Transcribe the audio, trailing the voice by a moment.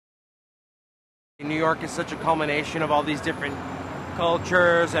New York is such a culmination of all these different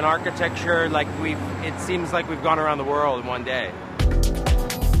cultures and architecture. Like it seems like we've gone around the world in one day.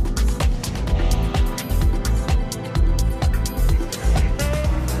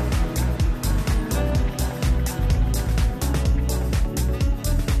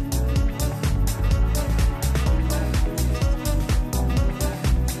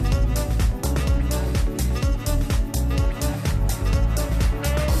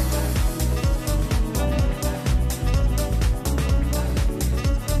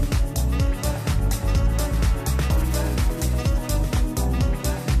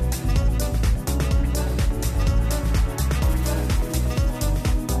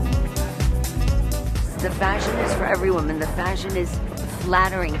 The fashion is for every woman. The fashion is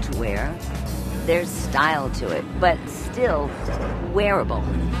flattering to wear. There's style to it, but still wearable.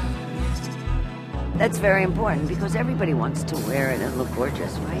 That's very important because everybody wants to wear it and look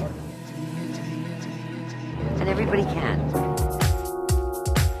gorgeous, right? And everybody can.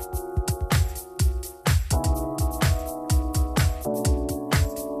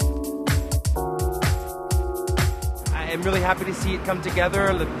 I'm really happy to see it come together.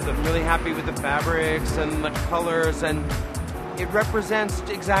 I'm really happy with the fabrics and the colors, and it represents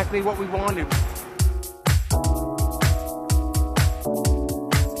exactly what we wanted.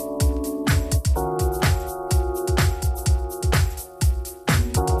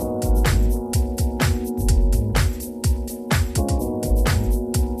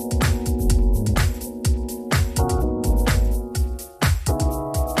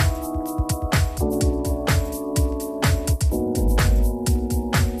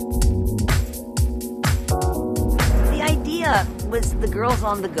 Was the girls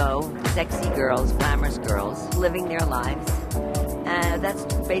on the go, sexy girls, glamorous girls, living their lives. That's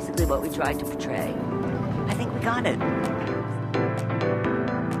basically what we tried to portray. I think we got it.